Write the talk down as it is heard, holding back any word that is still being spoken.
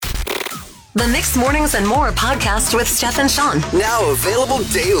The Mixed Mornings and More podcast with Steph and Sean. Now available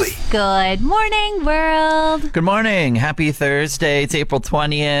daily. Good morning, world. Good morning. Happy Thursday. It's April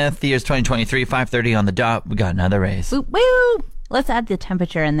 20th. The year's 2023, 5:30 on the dot. We got another race. Woo, woo. Let's add the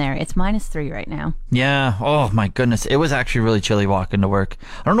temperature in there. It's -3 right now. Yeah. Oh, my goodness. It was actually really chilly walking to work.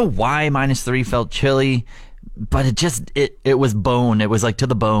 I don't know why -3 felt chilly, but it was bone. It was like to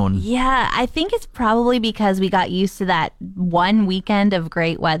the bone. Yeah, I think it's probably because we got used to that one weekend of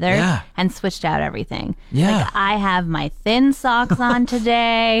great weather and switched out everything. Yeah. Like, I have my thin socks on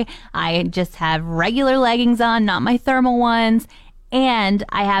today. I just have regular leggings on, not my thermal ones. And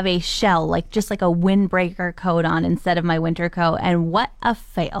I have a shell, just like a windbreaker coat on instead of my winter coat. And what a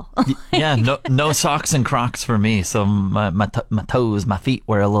fail. Yeah, no socks and Crocs for me. So my toes, my feet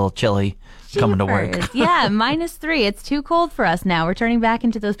were a little chilly coming to work. Yeah, -3. It's too cold for us now. We're turning back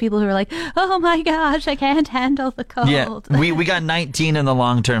into those people who are like, oh my gosh, I can't handle the cold. Yeah, we got 19 in the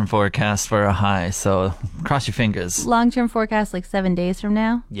long-term forecast for a high. So cross your fingers. Long-term forecast, 7 days from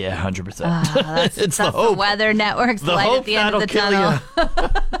now? Yeah, 100%. That's it's the hope. The Weather Network's the light hope at the end of the tunnel.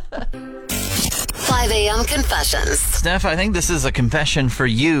 5 a.m. confessions. Steph, I think this is a confession for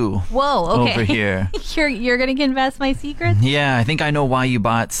you. Whoa, okay. Over here. You're going to confess my secrets? Yeah, I think I know why you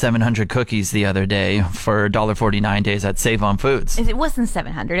bought 700 cookies the other day for $1.49 days at Save on Foods. It wasn't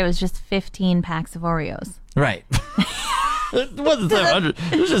 700. It was just 15 packs of Oreos. Right. It wasn't 700.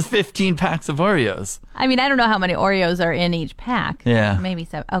 It was just 15 packs of Oreos. I mean, I don't know how many Oreos are in each pack. Yeah. Maybe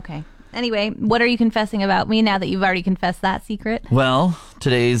so. Okay. Anyway, what are you confessing about me now that you've already confessed that secret? Well,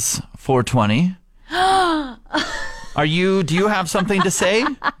 today's 420. Do you have something to say?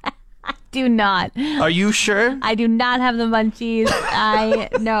 I do not. Are you sure? I do not have the munchies.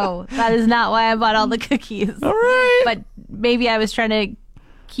 No, that is not why I bought all the cookies. All right. But maybe I was trying to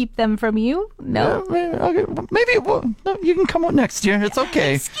keep them from you? No. Yeah, okay. Maybe you can come out next year. It's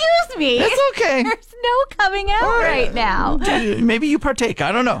okay. Excuse me. It's okay. There's no coming out right now. Maybe you partake.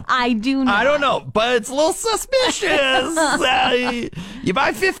 I don't know. I do not. I don't know, but it's a little suspicious. You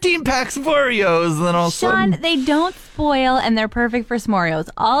buy 15 packs of Oreos, and then all of a Sean, sudden... they don't spoil, and they're perfect for s'moreos.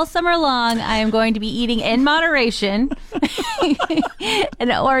 All summer long, I am going to be eating in moderation an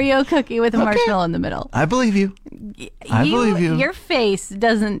Oreo cookie with a marshmallow in the middle. I believe you. I believe you. Your face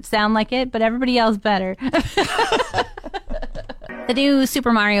doesn't sound like it, but everybody else better. The new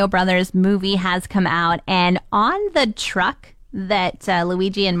Super Mario Brothers movie has come out, and on the truck that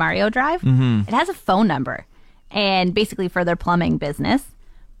Luigi and Mario drive, it has a phone number, and basically for their plumbing business.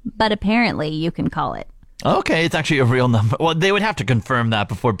 But apparently you can call it. Okay, it's actually a real number. Well, they would have to confirm that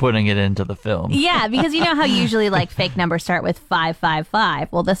before putting it into the film. Yeah, because you know how usually fake numbers start with 555.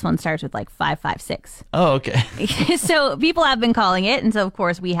 Well, this one starts with 556. Oh, okay. So people have been calling it, and so of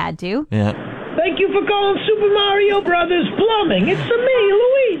course we had to. Yeah. Thank you for calling Super Mario Brothers Plumbing. It's me,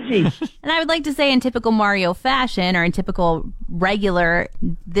 Luigi. And I would like to say in typical Mario fashion, or in typical regular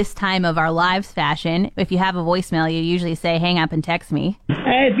this time of our lives fashion, if you have a voicemail, you usually say, hang up and text me.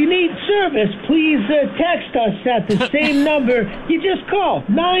 If you need service, please text us at the same number. You just call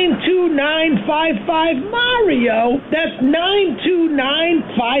 92955 Mario. That's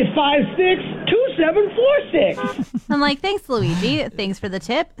 929-556-2746. I'm like, thanks, Luigi. Thanks for the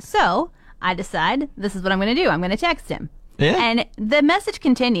tip. So I decide this is what I'm going to do. I'm going to text him. Yeah. And the message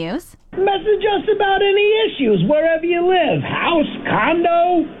continues. Message us about any issues, wherever you live. House,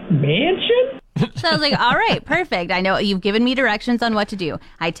 condo, mansion? So I was like, all right, perfect. I know you've given me directions on what to do.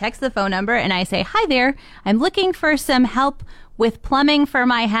 I text the phone number and I say, hi there. I'm looking for some help with plumbing for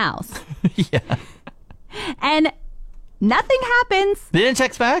my house. Yeah. And nothing happens. They didn't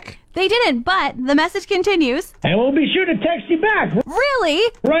text back? They didn't, but the message continues. And we'll be sure to text you back Really?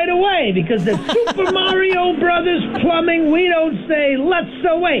 right away, because the Super Mario Brothers Plumbing, we don't say, let's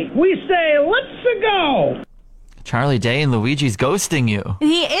wait. We say, let's go. Charlie Day and Luigi's ghosting you.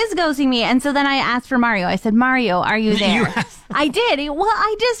 He is ghosting me. And so then I asked for Mario. I said, Mario, are you there? You asked- I did. Well,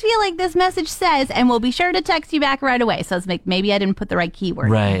 I just feel like this message says, and we'll be sure to text you back right away. So it's maybe I didn't put the right keyword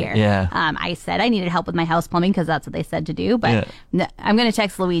in Right, here. yeah. I said I needed help with my house plumbing because that's what they said to do. But no, I'm going to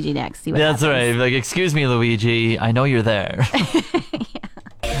text Luigi next. See what That's happens. right. Excuse me, Luigi. I know you're there.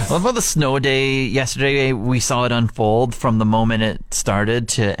 What about the snow day yesterday? We saw it unfold from the moment it started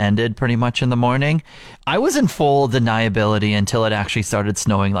to ended pretty much in the morning. I was in full deniability until it actually started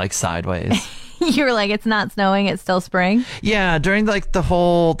snowing sideways. You were like, it's not snowing, it's still spring. Yeah, during the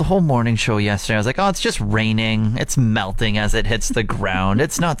whole morning show yesterday, I was like, oh, it's just raining. It's melting as it hits the ground.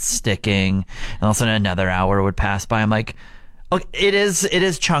 It's not sticking. And all of a sudden another hour would pass by. I'm like, okay, it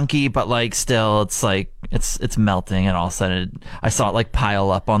is chunky, but still it's melting. And all of a sudden I saw it pile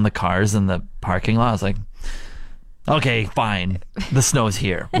up on the cars in the parking lot. I was like, Okay, fine. The snow's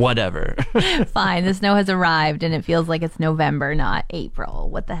here. Whatever. Fine, the snow has arrived and it feels like it's November, not April.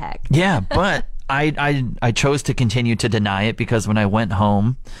 What the heck? Yeah, but I chose to continue to deny it because when I went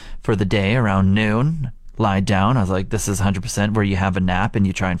home for the day around noon, lied down, I was like, this is 100% where you have a nap and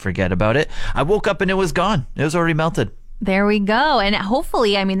you try and forget about it. I woke up and it was gone. It was already melted. There we go. And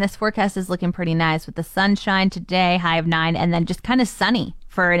hopefully, I mean, this forecast is looking pretty nice with the sunshine today, high of 9, and then just kind of sunny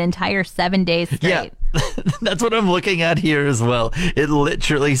for an entire 7 days straight. Yeah, that's what I'm looking at here as well. It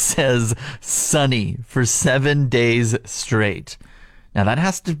literally says sunny for 7 days straight. Now, that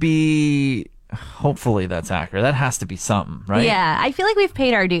has to be... Hopefully that's accurate. That has to be something, right? Yeah, I feel like we've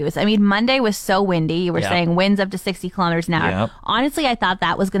paid our dues. I mean, Monday was so windy. You were saying winds up to 60 kilometers an hour. Yep. Honestly, I thought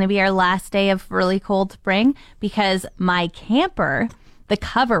that was going to be our last day of really cold spring because my camper, the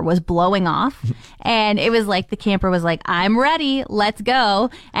cover was blowing off and it was like the camper was like, I'm ready, let's go.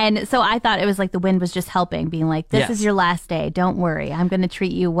 And so I thought it was like the wind was just helping, being like, this is your last day, don't worry, I'm going to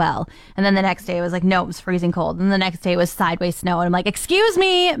treat you well. And then the next day it was like, no, it was freezing cold. And the next day it was sideways snow. And I'm like, excuse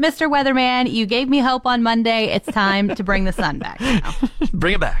me, Mr. Weatherman, you gave me hope on Monday. It's time to bring the sun back now.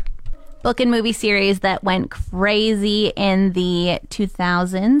 Bring it back. Book and movie series that went crazy in the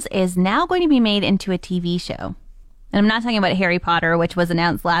 2000s is now going to be made into a TV show. And I'm not talking about Harry Potter, which was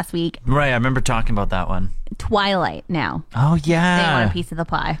announced last week. Right, I remember talking about that one. Twilight now. Oh, yeah. They want a piece of the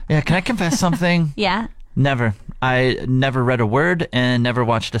pie. Yeah, can I confess something? Yeah? Never. I never read a word and never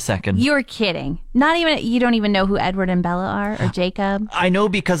watched a second. You're kidding. Not even, you don't even know who Edward and Bella are or Jacob? I know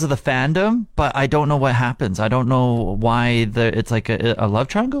because of the fandom, but I don't know what happens. I don't know why it's like a love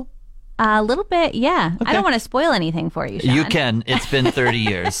triangle? A little bit, yeah. Okay. I don't want to spoil anything for you, Sean. You can. It's been 30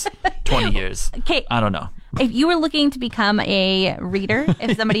 years, 20 years. Okay. I don't know. If you were looking to become a reader,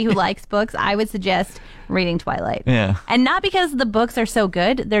 if somebody who likes books, I would suggest reading Twilight. Yeah. And not because the books are so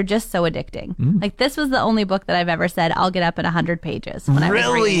good, they're just so addicting. Like, this was the only book that I've ever said, I'll get up at 100 pages when I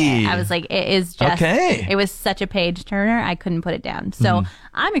was reading it. I was like, it is just, it was such a page turner, I couldn't put it down. So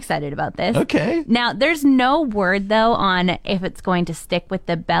I'm excited about this. Okay. Now, there's no word, though, on if it's going to stick with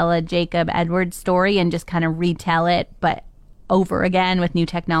the Bella, Jacob, Edward story and just kind of retell it, but over again with new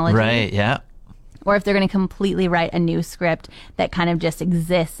technology. Right, yeah. Or if they're going to completely write a new script that kind of just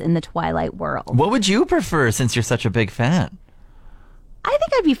exists in the Twilight world. What would you prefer since you're such a big fan? I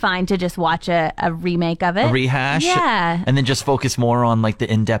think I'd be fine to just watch a remake of it. A rehash? Yeah. And then just focus more on like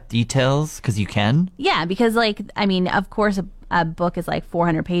the in-depth details because you can? Yeah, because like, I mean, of course, a book is like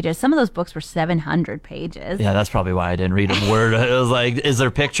 400 pages. Some of those books were 700 pages. Yeah, that's probably why I didn't read a word. It was like, is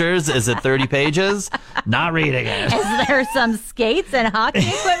there pictures? Is it 30 pages? Not reading it. Is there some skates and hockey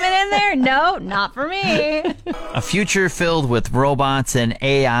equipment in there? No, not for me. A future filled with robots and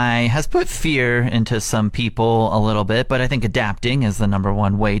AI has put fear into some people a little bit, but I think adapting is the number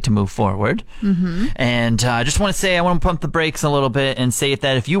one way to move forward. Mm-hmm. And I just want to say, I want to pump the brakes a little bit and say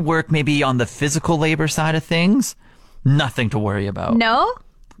that if you work maybe on the physical labor side of things, nothing to worry about. No?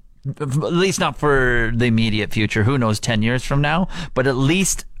 At least not for the immediate future. Who knows 10 years from now? But at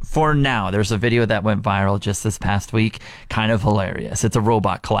least for now, there's a video that went viral just this past week. Kind of hilarious. It's a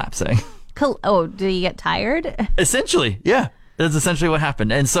robot collapsing. Oh, do you get tired? Essentially, yeah. That's essentially what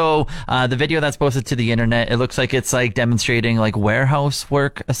happened. And so the video that's posted to the internet, it looks like it's like demonstrating like warehouse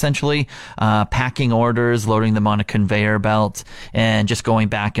work, essentially, packing orders, loading them on a conveyor belt, and just going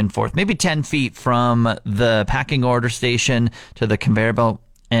back and forth, maybe 10 feet from the packing order station to the conveyor belt.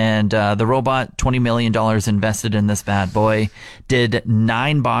 And the robot, $20 million invested in this bad boy, did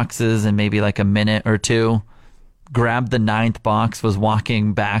 9 boxes in maybe like a minute or two. Grabbed the 9th box, was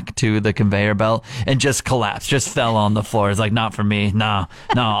walking back to the conveyor belt, and just collapsed, just fell on the floor. It's like, not for me. No,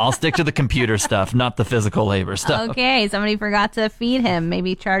 I'll stick to the computer stuff, not the physical labor stuff. Okay, somebody forgot to feed him.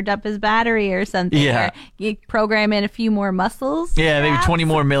 Maybe charge up his battery or something. Yeah. Or you program in a few more muscles. Yeah, maybe perhaps?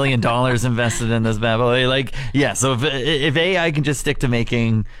 $20 million invested in this bad boy. Like, yeah, so if AI can just stick to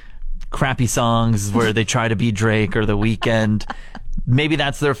making crappy songs where they try to be Drake or The Weeknd, maybe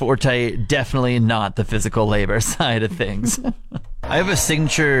that's their forte. Definitely not the physical labor side of things. I have a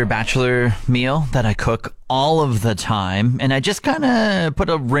signature bachelor meal that I cook all of the time, and I just kind of put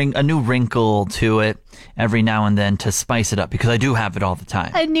a new wrinkle to it every now and then to spice it up because I do have it all the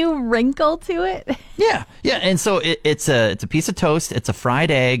time. A new wrinkle to it? Yeah, and so it's a piece of toast, it's a fried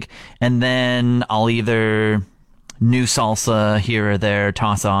egg, and then I'll either new salsa here or there,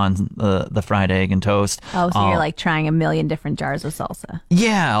 toss on the fried egg and toast. Oh, so you're like trying a million different jars of salsa.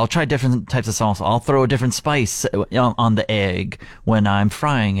 Yeah, I'll try different types of salsa. I'll throw a different spice on the egg when I'm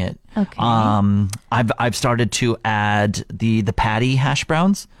frying it. Okay. I've started to add the patty hash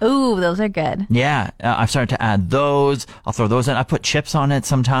browns. Ooh, those are good. Yeah, I've started to add those. I'll throw those in. I put chips on it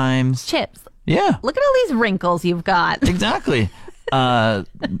sometimes. Chips. Yeah. Look at all these wrinkles you've got. Exactly.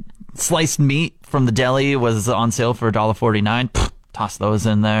 Sliced meat from the deli was on sale for $1.49. Toss those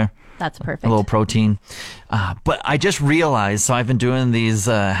in there. That's perfect. A little protein. But I just realized, so I've been doing these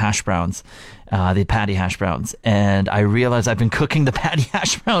hash browns, the patty hash browns, and I realized I've been cooking the patty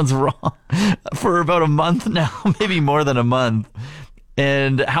hash browns wrong for about a month now, maybe more than a month.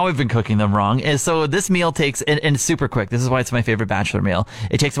 And how I've been cooking them wrong is, so this meal takes, and it's super quick. This is why it's my favorite bachelor meal.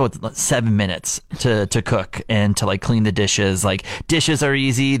 It takes about 7 minutes to cook and to like clean the dishes. Like dishes are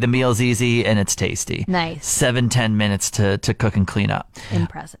easy, the meal's easy, and it's tasty. Nice. 7-10 minutes to cook and clean up.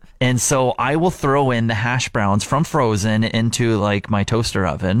 Impressive. And so I will throw in the hash browns from frozen into like my toaster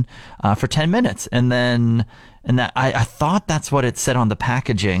oven for 10 minutes. And that I thought that's what it said on the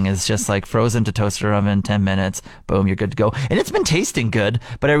packaging, is just like frozen to toaster oven, 10 minutes, boom, you're good to go. And it's been tasting good,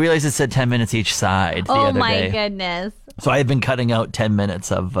 but I realized it said 10 minutes each side the other day. Oh my goodness. So I've been cutting out 10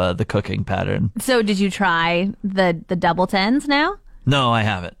 minutes of the cooking pattern. So did you try the double tens now? No, I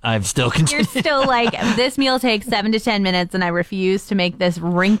haven't. I've still continued. You're still like, this meal takes 7 to 10 minutes and I refuse to make this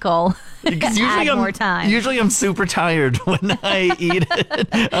wrinkle add more time. Usually I'm super tired when I eat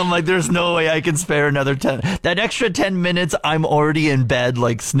it. I'm like, there's no way I can spare another 10. That extra 10 minutes, I'm already in bed,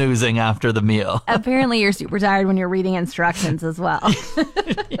 like snoozing after the meal. Apparently you're super tired when you're reading instructions as well.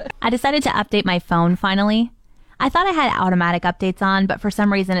 I decided to update my phone finally. I thought I had automatic updates on, but for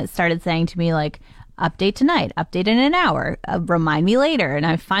some reason it started saying to me like, update tonight, update in an hour, remind me later. And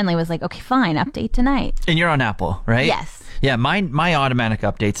I finally was like, okay, fine, update tonight. And you're on Apple, right? Yes. Yeah, my automatic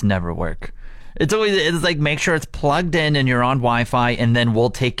updates never work. It's like, make sure it's plugged in and you're on Wi-Fi, and then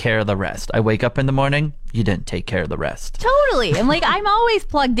we'll take care of the rest. I wake up in the morning, you didn't take care of the rest. Totally. I'm like, I'm always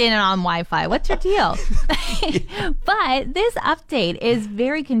plugged in and on Wi-Fi. What's your deal? But this update is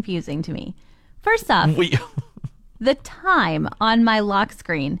very confusing to me. First off, the time on my lock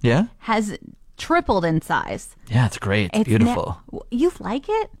screen has tripled in size. Yeah, it's great. It's beautiful. You like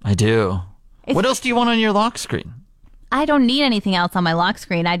it? I do. What else do you want on your lock screen? I don't need anything else on my lock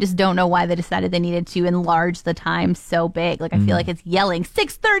screen. I just don't know why they decided they needed to enlarge the time so big. Like, I feel like it's yelling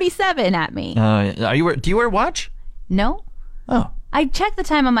 6:37 at me. Do you wear a watch? No. Oh. I check the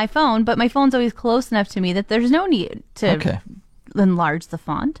time on my phone, but my phone's always close enough to me that there's no need to enlarge the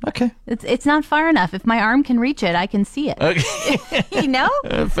font. Okay. It's not far enough. If my arm can reach it, I can see it. Okay. You know?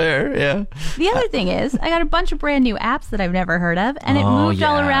 Fair, yeah. The other thing is, I got a bunch of brand new apps that I've never heard of, and it moved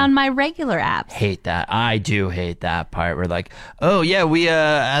all around my regular apps. Hate that. I do hate that part. We're like, oh yeah, we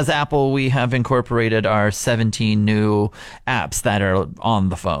as Apple, we have incorporated our 17 new apps that are on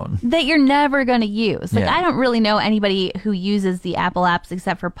the phone that you're never going to use. Like, Yeah. I don't really know anybody who uses the Apple apps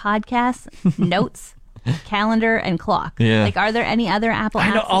except for podcasts, notes, calendar, and clock. Yeah. Like, are there any other Apple apps? I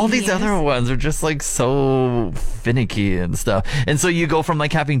know that all you these use? other ones are just like so finicky and stuff. And so you go from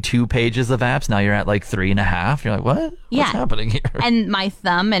like having 2 pages of apps, now you're at like 3.5. You're like, what? Yeah. What's happening here? And my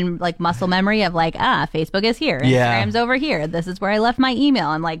thumb and like muscle memory of like, Facebook is here, Yeah. Instagram's over here, this is where I left my email.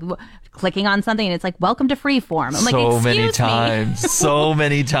 I'm like clicking on something and it's like, welcome to Freeform. I'm like, so excuse many me. times, so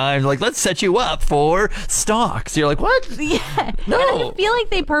many times. Like, let's set you up for stocks. You're like, what? Yeah. No. And I feel like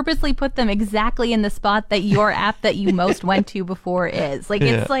they purposely put them exactly in the spot that your app that you most went to before is. Like,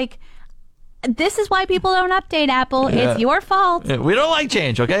 Yeah. it's like, this is why people don't update Apple. Yeah. It's your fault. We don't like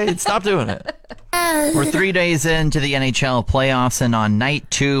change, okay? Stop doing it. We're 3 days into the NHL playoffs, and on night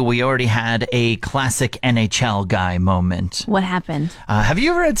 2, we already had a classic NHL guy moment. What happened? Have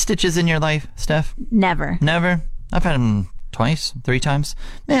you ever had stitches in your life, Steph? Never. Never? I've had them twice, 3 times.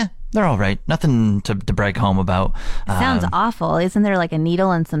 Yeah, they're all right. Nothing to brag home about. Sounds awful. Isn't there like a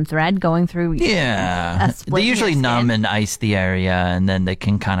needle and some thread going through? Yeah. a split They in usually your skin? numb and ice the area, and then they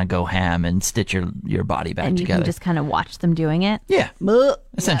can kind of go ham and stitch your body back And you together. can just kind of watch them doing it? Yeah.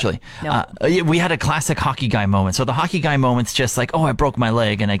 Essentially. No. We had a classic hockey guy moment. So the hockey guy moment's just like, oh, I broke my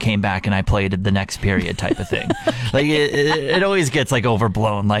leg and I came back and I played the next period type of thing. Like it always gets like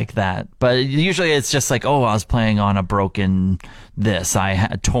overblown like that. But usually it's just like, oh, I was playing on a broken this.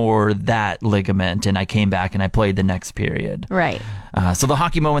 I tore that ligament and I came back and I played the next period. Right. So the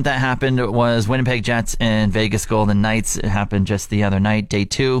hockey moment that happened was Winnipeg Jets and Vegas Golden Knights. It happened just the other night, day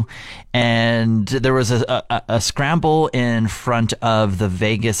 2. And there was a scramble in front of the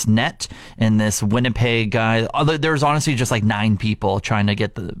Vegas net, and this Winnipeg guy, there was honestly just like 9 people trying to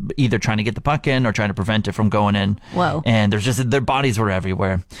get either trying to get the puck in or trying to prevent it from going in. Whoa. And there's just, their bodies were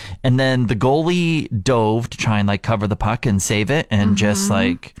everywhere. And then the goalie dove to try and like cover the puck and save it and just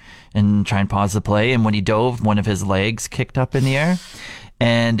like, and try and pause the play. And when he dove, one of his legs kicked up in the air.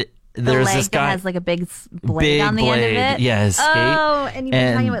 And there's leg this guy that has like a big blade on the end of it. Yeah, his skate. Oh, and you've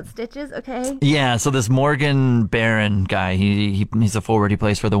been talking about stitches. Okay. Yeah, so this Morgan Barron guy, he's a forward. He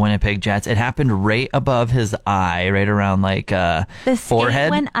plays for the Winnipeg Jets. It happened right above his eye, right around like The forehead.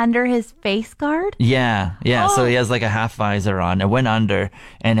 skate went under his face guard. Yeah. So he has like a half visor on. It went under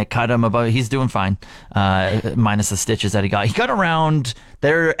and it cut him about. He's doing fine, minus the stitches that he got. He got around.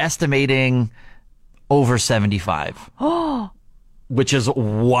 They're estimating over 75. Which is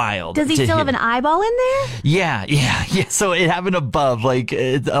wild. Does he still have an eyeball in there? Yeah. So it happened above, like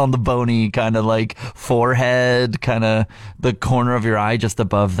it's on the bony kind of like forehead, kind of the corner of your eye, just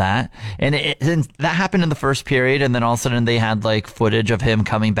above that. And that happened in the first period. And then all of a sudden they had like footage of him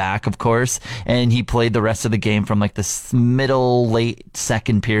coming back, of course. And he played the rest of the game from like this late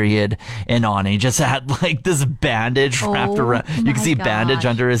second period and on. And he just had like this bandage wrapped around. You can see bandage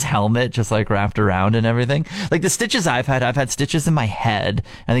under his helmet, just like wrapped around and everything. Like the stitches I've had stitches in my head.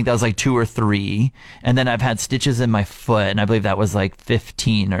 I think that was like 2 or 3. And then I've had stitches in my foot, and I believe that was like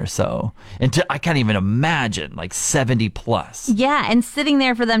 15 or so. And I can't even imagine like 70 plus. Yeah, and sitting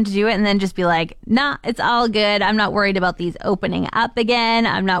there for them to do it and then just be like, nah, it's all good. I'm not worried about these opening up again.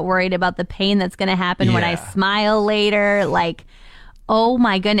 I'm not worried about the pain that's going to happen when I smile later. Like, oh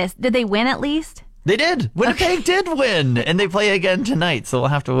my goodness. Did they win at least? They did. Winnipeg did win, and they play again tonight. So we'll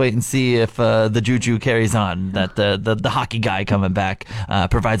have to wait and see if the juju carries on. That the hockey guy coming back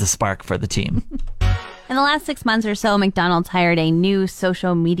provides a spark for the team. In the last 6 months or so, McDonald's hired a new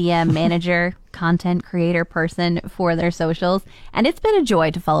social media manager, content creator person for their socials, and it's been a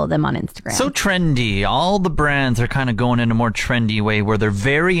joy to follow them on Instagram. So trendy. All the brands are kind of going in a more trendy way where they're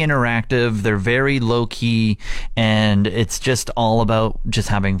very interactive, they're very low key, and it's just all about just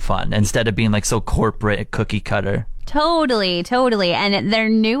having fun instead of being like so corporate cookie cutter. Totally. And their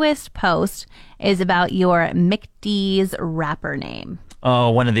newest post is about your McD's rapper name.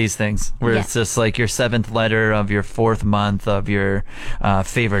 Oh, one of these things where Yes. it's just like your 7th letter of your 4th month of your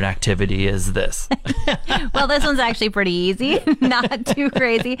favorite activity is this. Well, this one's actually pretty easy, not too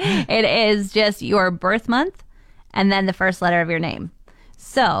crazy. It is just your birth month and then the first letter of your name.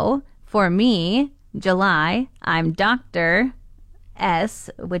 So for me, July, I'm Dr.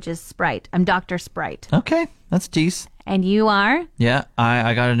 S, which is Sprite. I'm Dr. Sprite. Okay, that's decent. And you are? Yeah,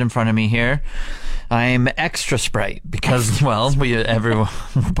 I got it in front of me here. I'm extra Sprite because, well, everyone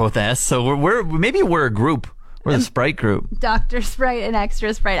both S. So we're a group. We're the Sprite group. Dr. Sprite and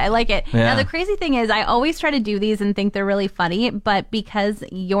Extra Sprite. I like it. Yeah. Now, the crazy thing is I always try to do these and think they're really funny, but because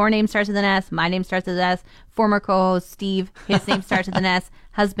your name starts with an S, my name starts with an S, former co-host Steve, his name starts with an S,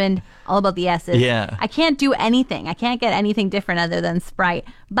 husband, all about the S's. Yeah. I can't do anything. I can't get anything different other than Sprite.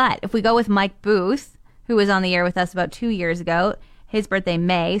 But if we go with Mike Booth, who was on the air with us about 2 years ago, his birthday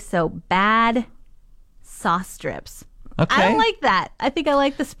May, so Bad Sauce Strips. Okay. I don't like that. I think I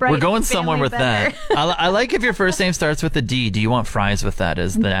like the Sprite. We're going somewhere family with better. that. I like if your first name starts with a D. Do you want fries with that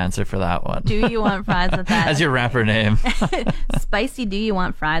is the answer for that one. Do you want fries with that? As your rapper name. Spicy, do you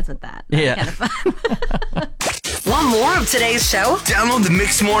want fries with that? That'd be Yeah. kind of fun. Want more of today's show? Download the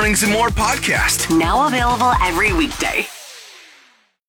Mixed Mornings and More podcast. Now available every weekday.